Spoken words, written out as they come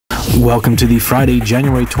Welcome to the Friday,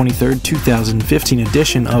 January 23rd, 2015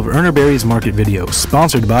 edition of Urner Barry's Market Video,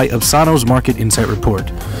 sponsored by Obsano's Market Insight Report.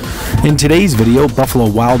 In today's video, Buffalo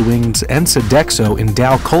Wild Wings and Sodexo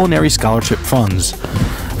endow culinary scholarship funds.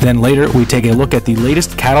 Then later, we take a look at the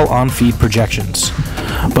latest cattle on feed projections.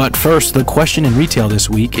 But first, the question in retail this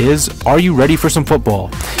week is, are you ready for some football?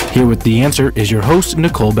 Here with the answer is your host,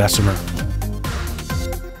 Nicole Bessemer.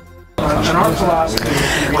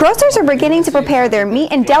 Grocers are beginning to prepare their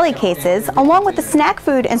meat and deli cases, along with the snack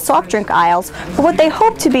food and soft drink aisles, for what they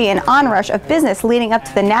hope to be an onrush of business leading up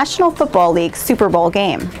to the National Football League Super Bowl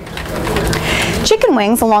game. Chicken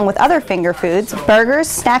wings, along with other finger foods, burgers,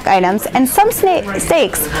 snack items, and some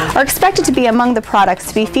steaks are expected to be among the products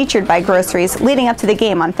to be featured by groceries leading up to the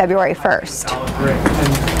game on February 1st.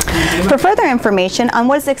 For further information on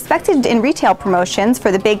what is expected in retail promotions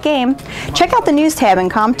for the big game, check out the news tab in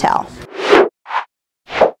ComTel.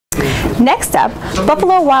 Next up,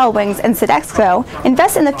 Buffalo Wild Wings and Sodexo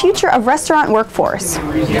invest in the future of restaurant workforce.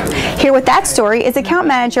 Here with that story is account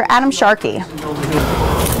manager Adam Sharkey.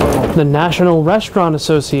 The National Restaurant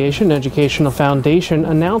Association Educational Foundation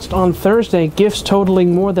announced on Thursday gifts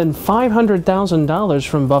totaling more than $500,000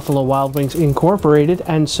 from Buffalo Wild Wings Incorporated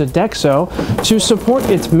and Sodexo to support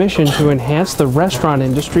its mission to enhance the restaurant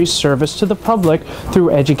industry's service to the public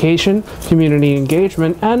through education, community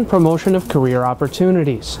engagement, and promotion of career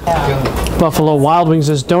opportunities. Buffalo Wild Wings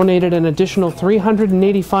has donated an additional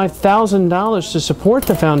 $385,000 to support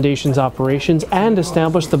the foundation's operations and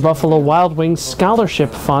established the Buffalo Wild Wings Scholarship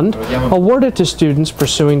Fund, awarded to students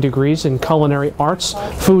pursuing degrees in culinary arts,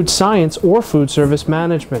 food science, or food service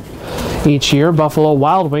management. Each year, Buffalo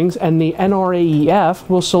Wild Wings and the NRAEF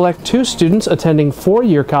will select 2 students attending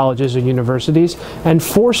 4-year colleges or universities and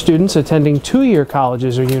 4 students attending 2-year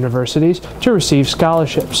colleges or universities to receive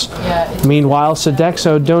scholarships. Meanwhile,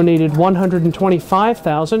 Sodexo donated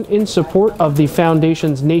 $125,000 in support of the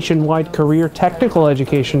foundation's nationwide career technical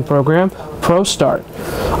education program, ProStart.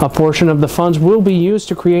 A portion of the funds will be used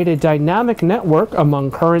to create a dynamic network among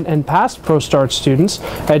current and past ProStart students,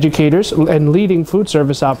 educators, and leading food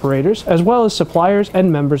service operators, as well as suppliers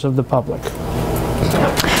and members of the public.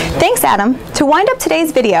 Thanks, Adam. To wind up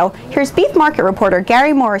today's video, here's beef market reporter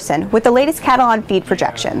Gary Morrison with the latest cattle on feed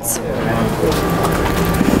projections.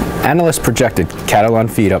 Analysts projected cattle on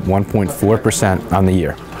feed up 1.4% on the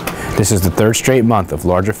year. This is the 3rd straight month of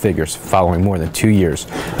larger figures following more than 2 years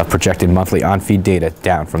of projected monthly on-feed data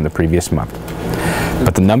down from the previous month.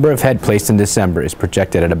 But the number of head placed in December is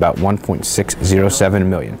projected at about 1.607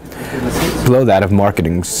 million, below that of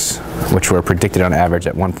marketings, which were predicted on average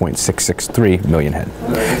at 1.663 million head.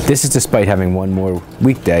 This is despite having one more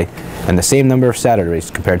weekday and the same number of Saturdays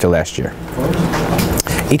compared to last year.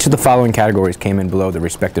 Each of the following categories came in below the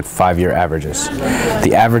respective 5-year averages.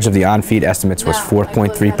 The average of the on-feed estimates was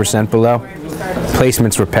 4.3% below,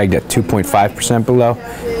 placements were pegged at 2.5% below,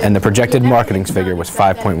 and the projected marketings figure was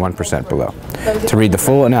 5.1% below. To read the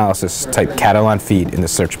full analysis, type cattle on feed in the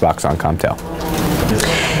search box on ComTel.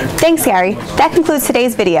 Thanks, Gary. That concludes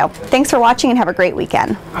today's video. Thanks for watching and have a great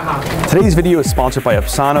weekend. Today's video is sponsored by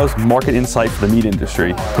Obsano's Market Insight for the meat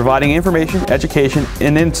industry, providing information, education,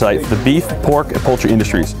 and insight for the beef, pork, and poultry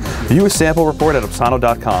industries. View a sample report at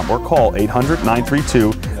obsano.com or call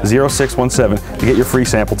 800-932-0617 to get your free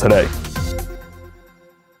sample today.